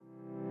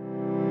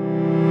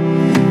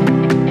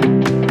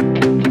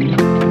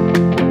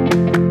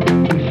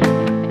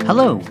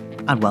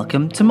and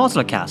welcome to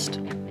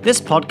Moslercast.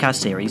 This podcast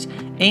series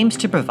aims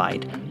to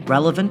provide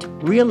relevant,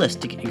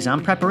 realistic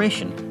exam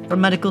preparation for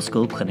medical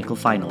school clinical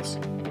finals.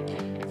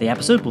 The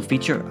episode will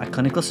feature a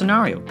clinical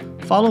scenario,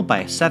 followed by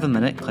a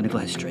 7-minute clinical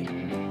history.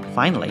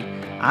 Finally,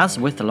 as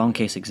with the long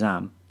case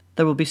exam,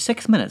 there will be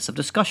 6 minutes of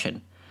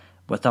discussion,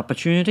 with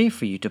opportunity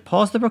for you to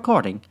pause the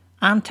recording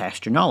and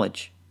test your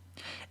knowledge.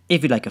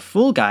 If you'd like a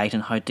full guide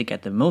on how to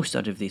get the most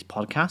out of these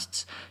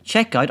podcasts,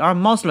 check out our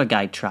Mosler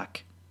Guide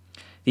track.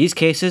 These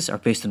cases are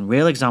based on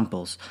real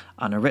examples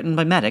and are written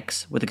by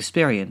medics with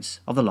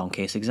experience of the long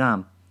case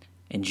exam.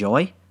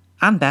 Enjoy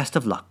and best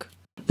of luck.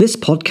 This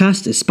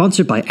podcast is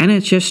sponsored by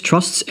NHS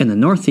trusts in the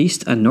North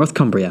East and North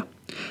Cumbria.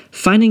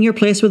 Finding your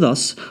place with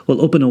us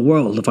will open a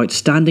world of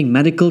outstanding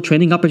medical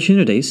training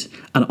opportunities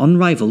and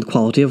unrivaled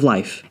quality of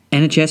life.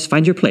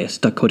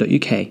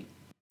 nhsfindyourplace.co.uk.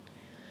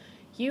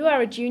 You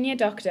are a junior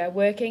doctor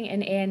working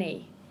in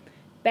A&E.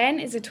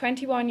 Ben is a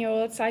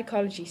 21-year-old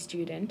psychology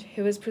student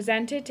who was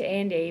presented to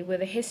A&E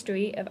with a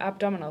history of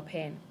abdominal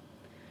pain.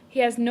 He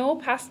has no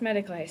past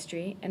medical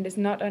history and is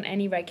not on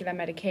any regular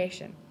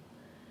medication.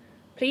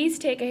 Please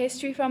take a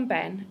history from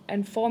Ben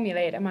and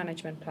formulate a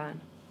management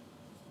plan.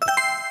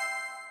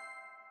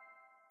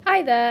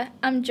 Hi there,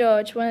 I'm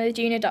George, one of the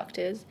junior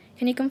doctors.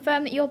 Can you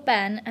confirm that you're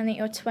Ben and that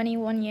you're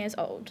 21 years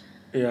old?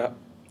 Yeah,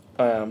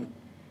 I am.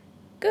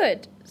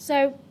 Good.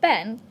 So,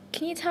 Ben,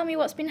 can you tell me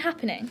what's been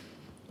happening?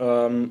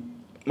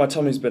 My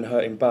tummy's been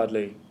hurting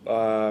badly.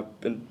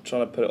 I've been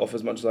trying to put it off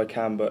as much as I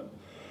can, but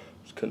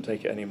just couldn't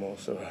take it anymore,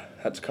 so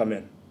I had to come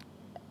in.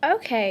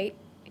 Okay,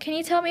 can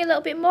you tell me a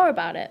little bit more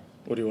about it?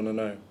 What do you want to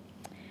know?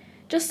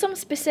 Just some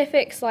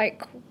specifics,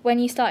 like when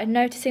you started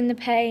noticing the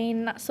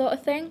pain, that sort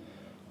of thing?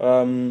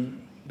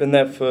 Been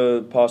there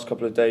for the past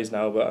couple of days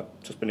now, but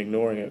I've just been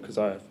ignoring it because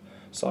I have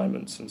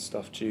assignments and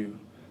stuff due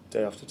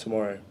day after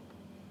tomorrow.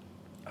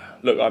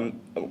 Look,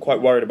 I'm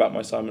quite worried about my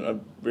assignment.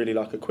 I'd really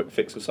like a quick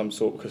fix of some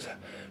sort because I'd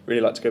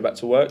really like to go back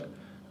to work.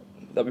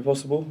 Would that be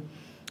possible?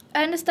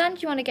 I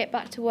understand you want to get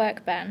back to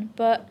work, Ben,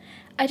 but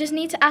I just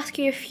need to ask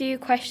you a few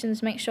questions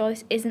to make sure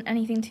this isn't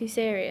anything too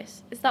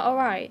serious. Is that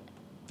alright?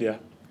 Yeah,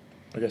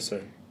 I guess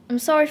so. I'm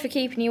sorry for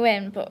keeping you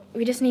in, but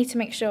we just need to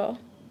make sure.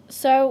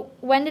 So,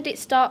 when did it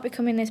start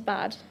becoming this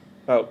bad?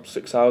 About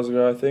 6 hours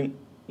ago, I think.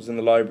 I was in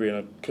the library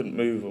and I couldn't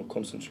move or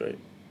concentrate.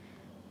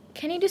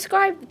 Can you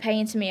describe the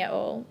pain to me at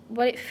all?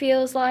 What it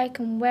feels like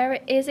and where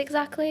it is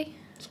exactly?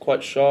 It's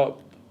quite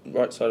sharp,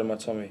 right side of my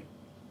tummy.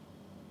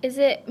 Is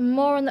it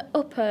more on the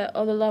upper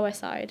or the lower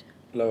side?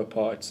 Lower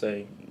part, I'd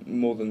say,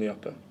 more than the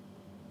upper.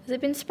 Has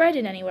it been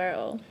spreading anywhere at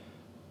all?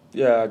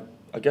 Yeah,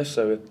 I guess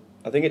so.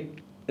 I think it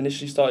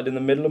initially started in the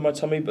middle of my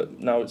tummy, but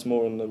now it's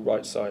more on the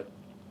right side.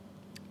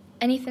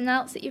 Anything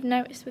else that you've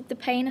noticed with the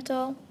pain at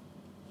all?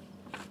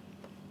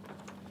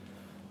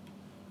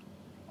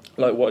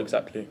 Like what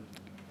exactly?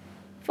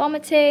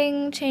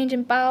 Vomiting, change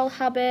in bowel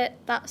habit,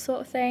 that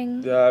sort of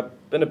thing? Yeah,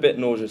 I've been a bit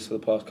nauseous for the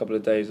past couple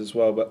of days as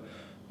well, but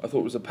I thought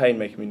it was the pain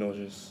making me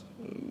nauseous.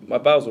 My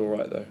bowels are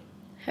alright though.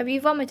 Have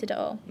you vomited at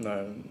all?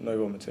 No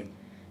vomiting.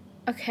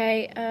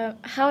 Okay,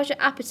 how's your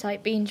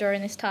appetite been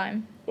during this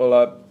time? Well,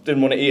 I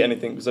didn't want to eat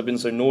anything because I've been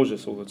so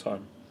nauseous all the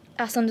time.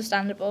 That's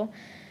understandable.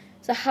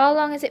 So how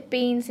long has it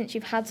been since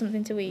you've had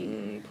something to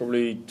eat?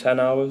 Probably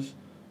 10 hours.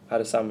 Had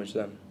a sandwich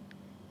then.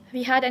 Have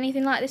you had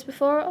anything like this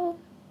before at all?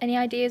 Any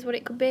ideas what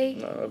it could be?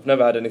 No, I've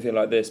never had anything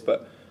like this,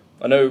 but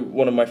I know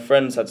one of my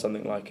friends had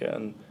something like it,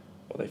 and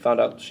they found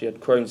out she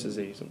had Crohn's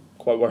disease. I'm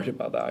quite worried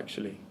about that,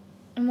 actually.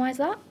 And why is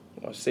that?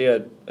 I see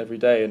her every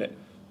day, and it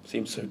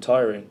seems so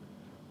tiring.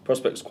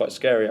 Prospect's quite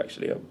scary,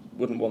 actually. I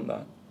wouldn't want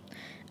that.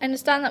 I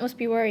understand that must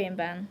be worrying,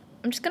 Ben.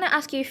 I'm just going to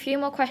ask you a few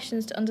more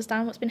questions to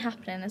understand what's been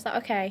happening. Is that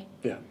okay?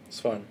 Yeah, it's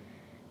fine.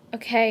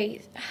 Okay,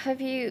 have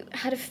you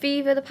had a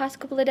fever the past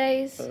couple of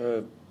days?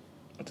 I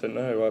don't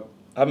know.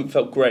 I haven't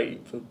felt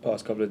great for the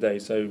past couple of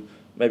days, so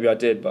maybe I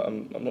did, but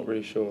I'm not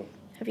really sure.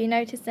 Have you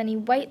noticed any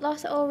weight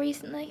loss at all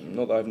recently?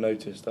 Not that I've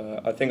noticed.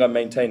 I think I'm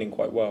maintaining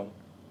quite well.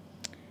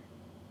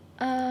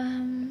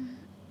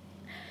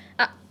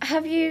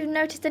 Have you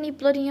noticed any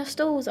blood in your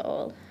stools at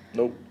all?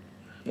 Nope,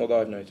 not that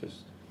I've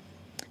noticed.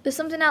 There's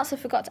something else I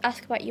forgot to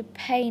ask about your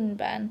pain,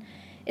 Ben.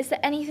 Is there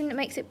anything that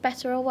makes it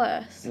better or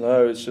worse?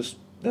 No, it's just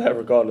there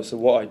regardless of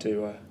what I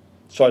do. I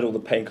tried all the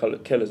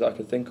painkillers that I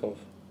could think of.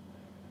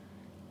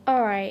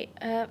 Alright,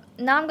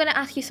 now I'm going to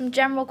ask you some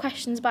general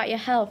questions about your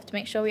health to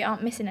make sure we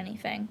aren't missing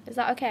anything. Is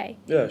that okay?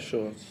 Yeah,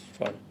 sure, it's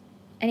fine.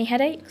 Any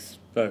headaches?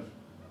 No.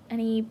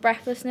 Any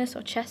breathlessness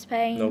or chest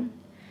pain? Nope.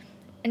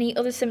 Any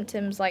other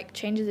symptoms like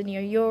changes in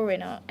your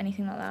urine or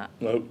anything like that?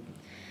 Nope,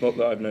 not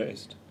that I've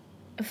noticed.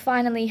 And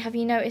finally, have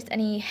you noticed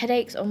any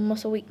headaches or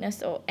muscle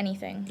weakness or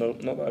anything?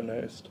 Nope, not that I've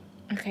noticed.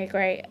 Okay,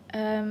 great.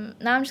 Now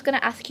I'm just going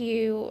to ask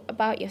you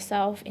about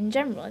yourself in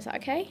general. Is that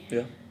okay?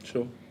 Yeah,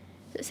 sure.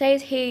 So it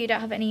says here you don't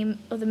have any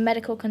other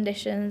medical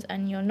conditions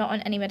and you're not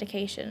on any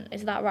medication.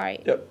 Is that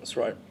right? Yep, that's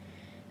right.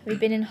 Have you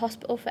been in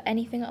hospital for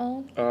anything at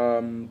all?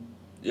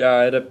 Yeah,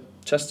 I had a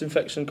chest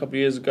infection a couple of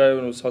years ago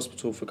and I was in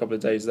hospital for a couple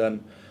of days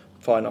then.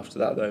 Fine after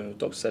that though. The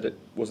doctor said it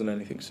wasn't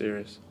anything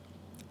serious.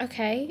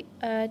 Okay.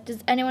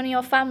 Does anyone in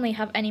your family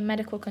have any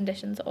medical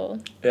conditions at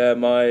all? Yeah,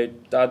 my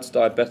dad's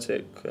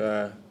diabetic.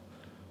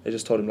 They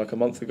just told him like a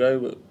month ago,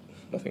 but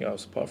nothing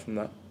else apart from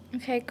that.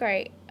 Okay,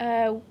 great.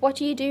 What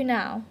do you do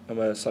now? I'm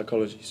a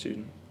psychology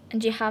student. And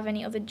do you have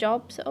any other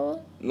jobs at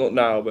all? Not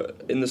now, but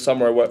in the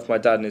summer I work for my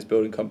dad in his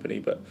building company,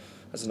 but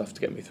that's enough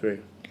to get me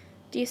through.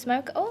 Do you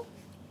smoke at all?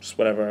 Just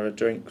whenever I have a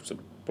drink, so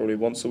probably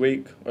once a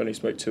week. I only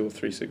smoke 2 or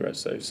 3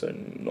 cigarettes though, so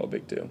not a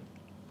big deal.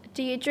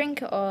 Do you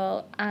drink at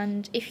all?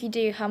 And if you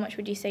do, how much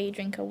would you say you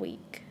drink a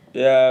week?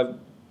 Yeah,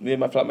 me and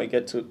my flatmate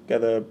get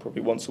together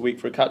probably once a week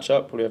for a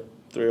catch-up, probably have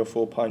 3 or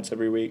 4 pints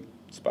every week.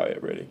 That's about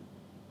it, really.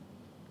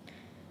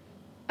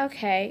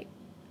 Okay.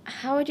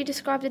 How would you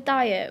describe the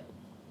diet?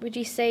 Would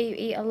you say you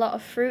eat a lot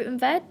of fruit and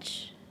veg?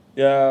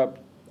 Yeah,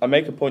 I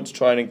make a point to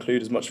try and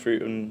include as much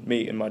fruit and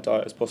meat in my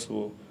diet as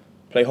possible.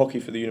 Play hockey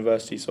for the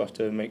university, so I have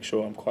to make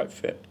sure I'm quite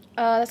fit.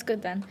 Oh, that's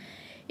good then.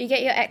 You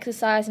get your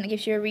exercise and it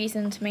gives you a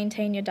reason to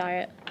maintain your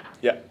diet.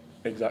 Yeah,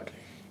 exactly.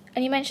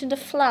 And you mentioned a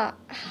flat.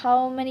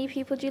 How many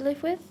people do you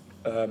live with?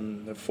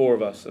 There are 4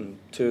 of us, and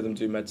 2 of them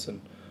do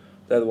medicine.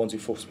 They're the ones who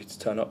forced me to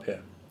turn up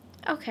here.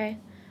 Okay.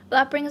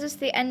 Well, that brings us to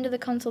the end of the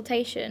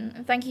consultation.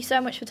 And thank you so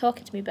much for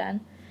talking to me,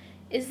 Ben.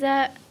 Is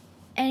there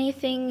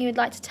anything you'd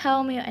like to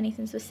tell me or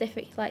anything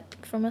specific you'd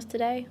like from us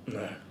today?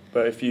 No,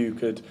 but if you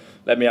could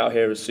let me out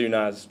here as soon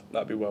as,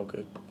 that'd be well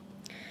good.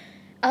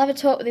 I'll have a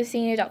talk with the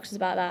senior doctors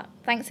about that.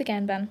 Thanks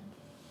again, Ben.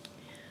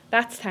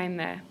 That's time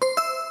there.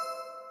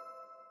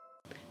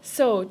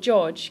 So,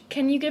 George,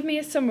 can you give me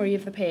a summary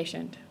of the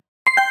patient?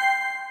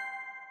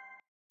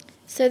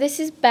 So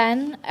this is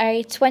Ben,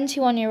 a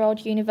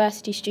 21-year-old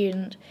university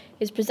student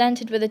who's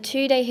presented with a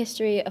 2-day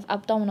history of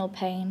abdominal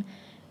pain,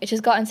 which has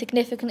gotten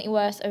significantly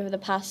worse over the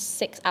past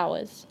 6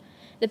 hours.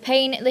 The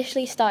pain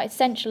initially started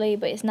centrally,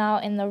 but is now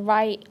in the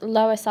right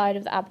lower side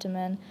of the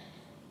abdomen.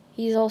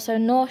 He's also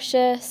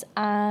nauseous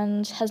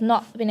and has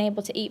not been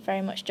able to eat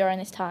very much during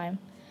this time.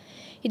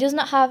 He does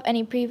not have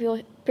any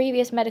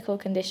previous medical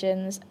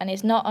conditions and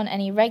is not on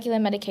any regular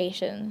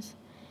medications.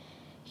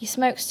 He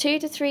smokes 2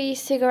 to 3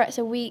 cigarettes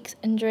a week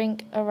and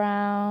drink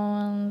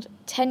around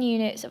 10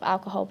 units of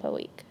alcohol per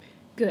week.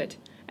 Good.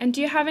 And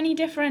do you have any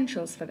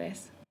differentials for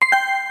this?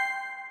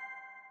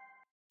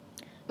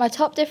 My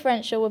top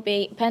differential would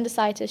be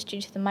appendicitis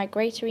due to the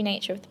migratory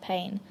nature of the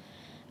pain.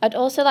 I'd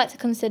also like to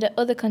consider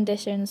other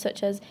conditions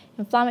such as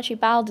inflammatory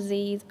bowel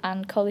disease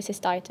and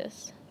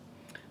cholecystitis.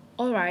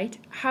 All right.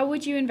 How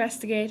would you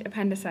investigate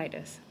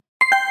appendicitis?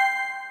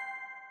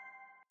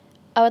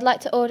 I would like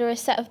to order a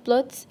set of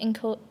bloods,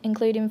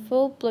 including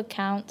full blood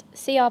count,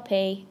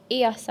 CRP,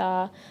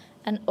 ESR,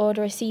 and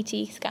order a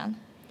CT scan.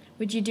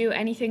 Would you do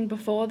anything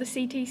before the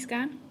CT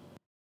scan?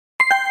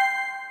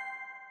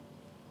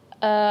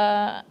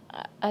 I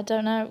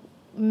don't know,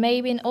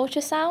 maybe an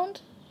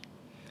ultrasound?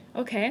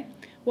 Okay.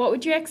 What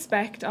would you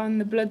expect on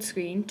the blood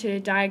screen to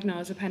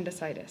diagnose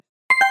appendicitis?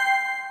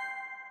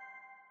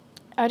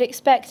 I would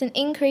expect an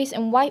increase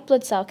in white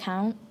blood cell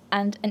count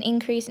and an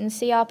increase in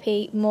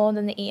CRP more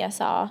than the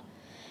ESR.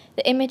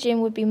 The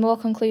imaging would be more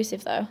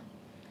conclusive though.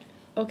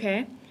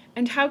 Okay.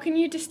 And how can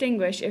you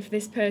distinguish if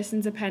this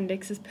person's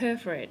appendix is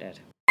perforated?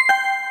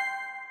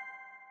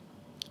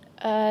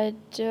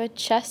 Do a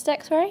chest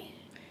x-ray?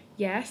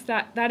 Yes,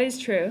 that is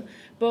true.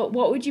 But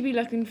what would you be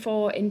looking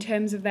for in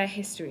terms of their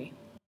history?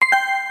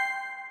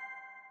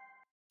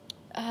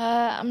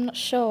 I'm not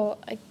sure.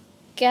 I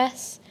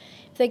guess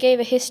if they gave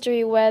a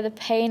history where the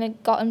pain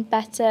had gotten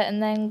better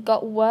and then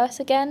got worse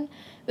again,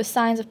 with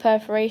signs of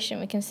perforation,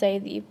 we can say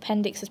the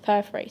appendix is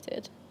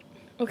perforated.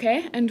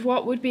 Okay, and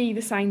what would be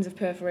the signs of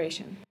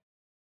perforation?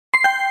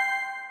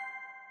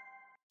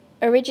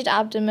 A rigid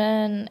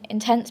abdomen,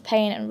 intense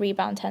pain and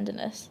rebound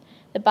tenderness.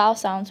 The bowel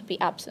sounds would be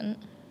absent.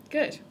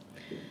 Good.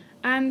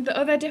 And the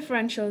other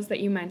differentials that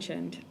you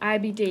mentioned,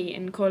 IBD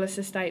and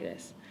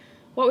cholecystitis,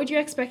 what would you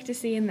expect to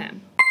see in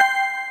them?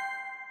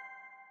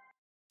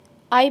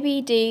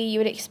 IBD, you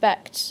would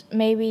expect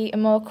maybe a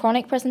more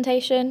chronic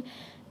presentation,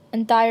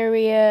 and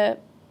diarrhea,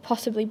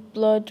 possibly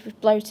blood with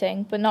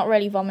bloating, but not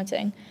really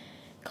vomiting.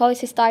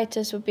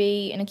 Cholecystitis would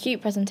be an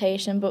acute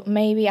presentation, but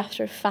maybe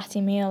after a fatty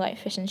meal like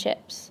fish and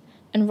chips,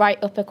 and right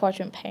upper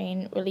quadrant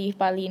pain relieved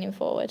by leaning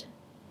forward.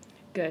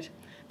 Good.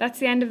 That's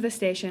the end of the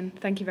station.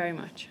 Thank you very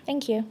much.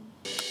 Thank you.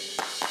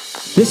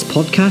 This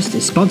podcast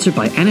is sponsored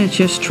by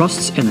NHS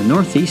trusts in the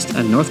North East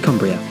and North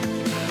Cumbria.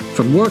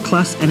 From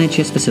world-class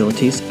NHS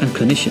facilities and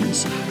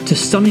clinicians to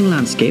stunning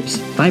landscapes,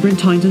 vibrant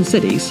towns and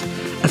cities,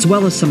 as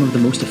well as some of the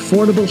most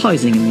affordable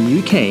housing in the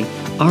UK,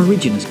 our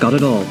region has got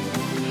it all.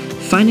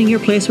 Finding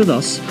your place with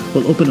us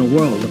will open a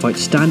world of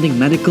outstanding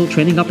medical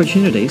training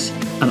opportunities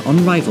and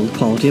unrivaled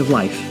quality of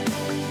life.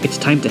 It's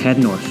time to head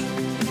north.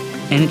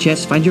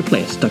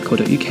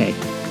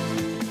 nhsfindyourplace.co.uk